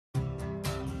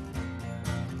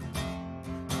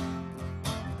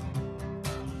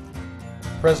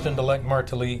President-elect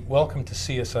Martelly, welcome to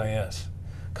CSIS.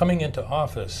 Coming into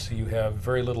office, you have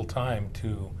very little time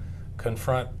to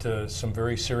confront some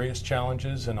very serious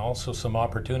challenges and also some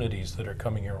opportunities that are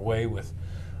coming your way with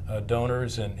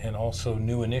donors and also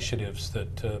new initiatives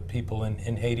that people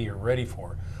in Haiti are ready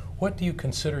for. What do you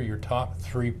consider your top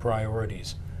 3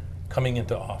 priorities coming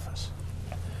into office?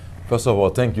 First of all,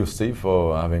 thank you, Steve,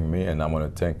 for having me, and I want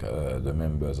to thank the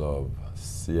members of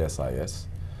CSIS.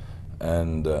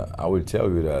 And I will tell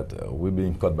you that we're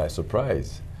being caught by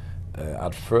surprise.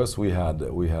 At first, we had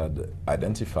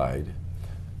identified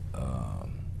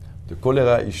the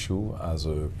cholera issue as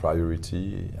a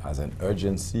priority, as an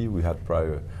urgency. We had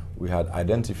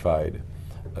identified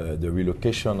the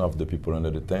relocation of the people under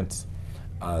the tents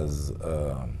as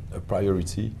a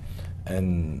priority,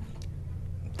 and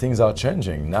things are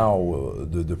changing. Now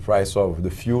the price of the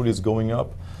fuel is going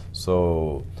up,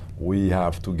 so we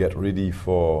have to get ready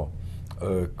for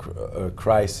a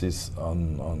crisis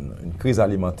in crise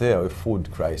alimentaire, a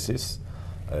food crisis,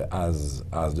 as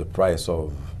the price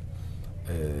of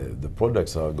the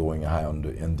products are going high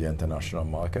in the international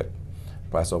market.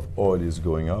 Price of oil is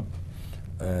going up,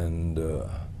 and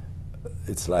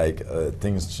it's like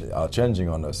things are changing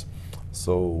on us.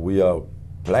 So we are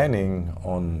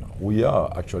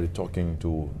actually talking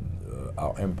to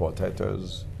our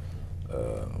importators.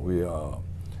 We are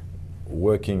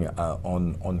working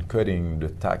on cutting the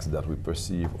tax that we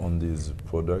perceive on these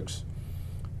products,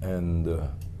 and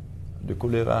the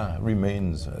cholera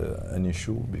remains an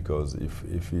issue, because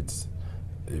if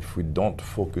we don't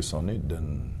focus on it,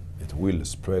 then it will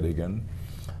spread again.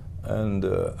 And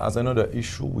as another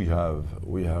issue, we have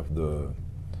the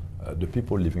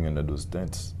people living under those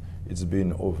tents. It's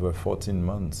been over 14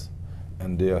 months,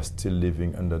 and they are still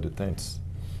living under the tents,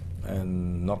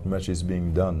 and not much is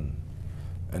being done.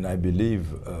 And I believe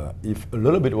if a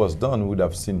little bit was done, we would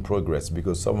have seen progress,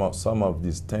 because some of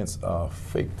these tents are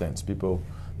fake tents. People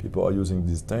are using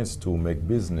these tents to make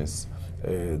business.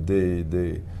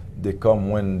 They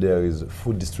come when there is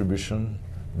food distribution.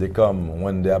 They come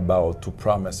when they're about to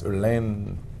promise a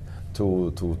land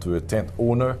to a tent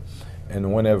owner.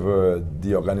 And whenever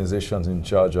the organizations in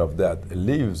charge of that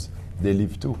leaves, they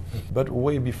leave too. But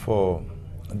way before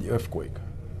the earthquake,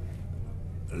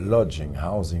 lodging,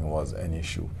 housing was an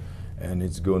issue, and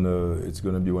it's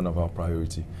gonna be one of our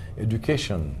priority.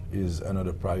 Education is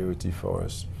another priority for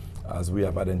us, as we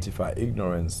have identified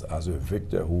ignorance as a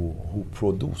vector who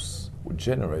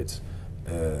generates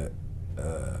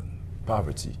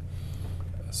poverty.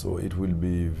 So it will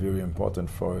be very important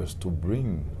for us to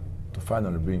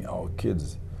finally bring our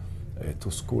kids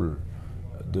to school.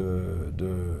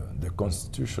 The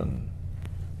Constitution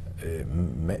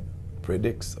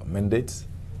mandates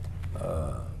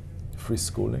free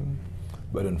schooling,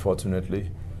 but unfortunately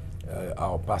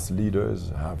our past leaders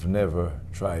have never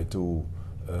tried to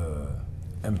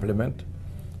implement.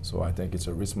 So I think it's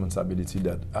a responsibility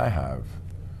that I have,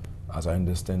 as I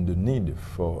understand the need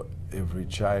for every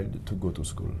child to go to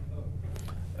school.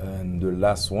 And the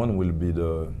last one will be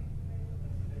the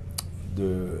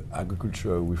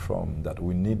agricultural reform that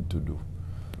we need to do.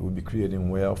 We'll be creating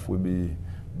wealth, we'll be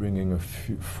bringing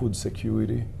food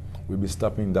security, we'll be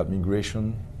stopping that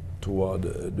migration toward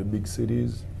the big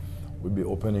cities, we'll be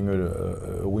opening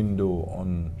a window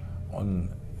on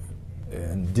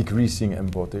and decreasing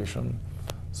importation.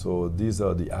 So these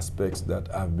are the aspects that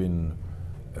have been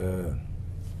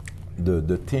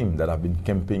the theme that I've been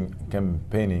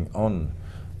campaigning on,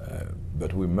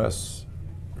 but we must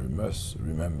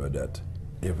remember that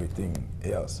everything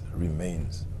else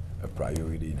remains a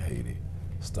priority in Haiti,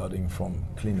 starting from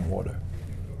clean water,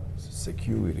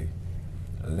 security,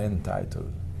 land title,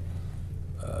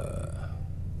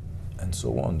 and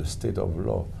so on, the state of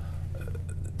law,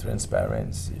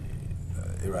 transparency,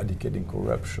 eradicating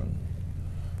corruption.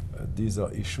 These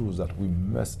are issues that we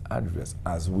must address,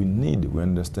 as we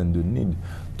understand the need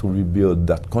to rebuild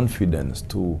that confidence,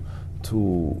 to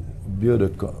build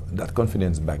that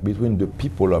confidence back between the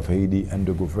people of Haiti and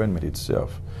the government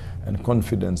itself, and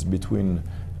confidence between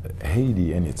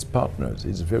Haiti and its partners.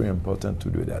 It's very important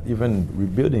to do that. Even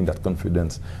rebuilding that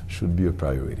confidence should be a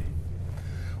priority.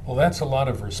 Well, that's a lot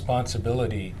of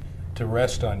responsibility to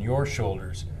rest on your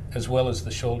shoulders, as well as the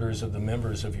shoulders of the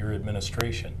members of your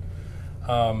administration.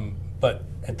 But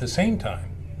at the same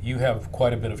time, you have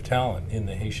quite a bit of talent in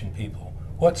the Haitian people.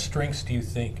 What strengths do you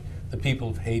think the people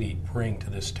of Haiti bring to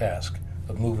this task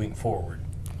of moving forward?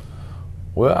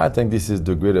 Well, I think this is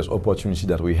the greatest opportunity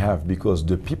that we have, because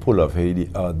the people of Haiti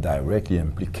are directly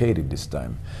implicated this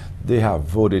time. They have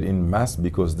voted in mass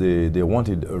because they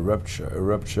wanted a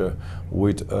rupture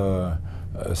with a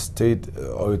state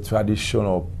or a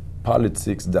traditional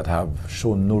politics that have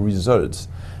shown no results,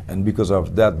 and because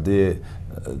of that,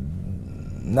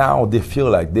 now they feel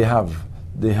like they have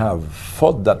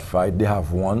fought that fight, they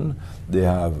have won, they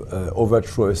have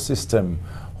overthrown a system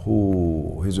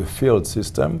who is a failed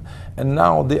system, and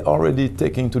now they're already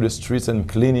taking to the streets and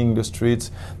cleaning the streets.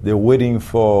 They're waiting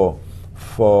for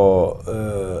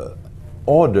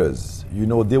orders. You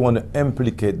know, they want to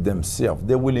implicate themselves.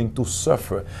 They're willing to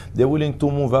suffer. They're willing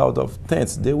to move out of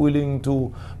tents. They're willing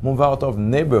to move out of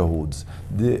neighborhoods.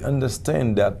 They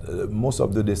understand that most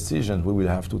of the decisions we will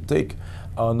have to take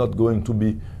are not going to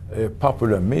be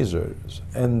popular measures,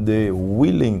 and they're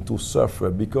willing to suffer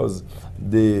because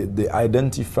they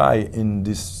identify in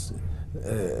this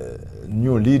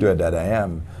new leader that I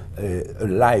am a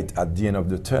light at the end of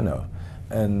the tunnel.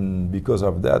 And because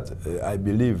of that, I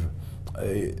believe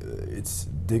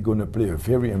they're going to play a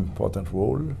very important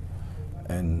role.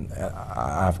 And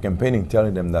I have campaigning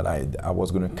telling them that I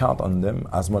was going to count on them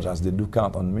as much as they do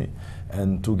count on me.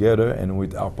 And together and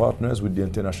with our partners, with the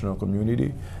international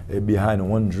community, behind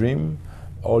one dream,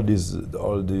 this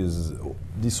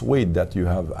weight that you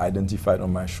have identified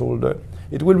on my shoulder,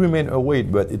 it will remain a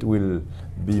weight, but it will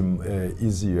be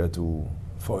easier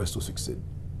for us to succeed.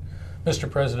 Mr.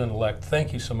 President-elect,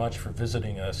 thank you so much for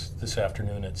visiting us this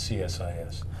afternoon at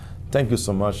CSIS. Thank you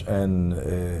so much, and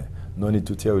no need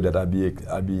to tell you that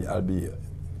I'll be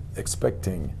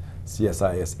expecting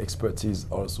CSIS expertise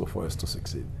also for us to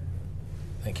succeed.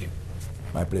 Thank you.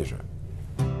 My pleasure.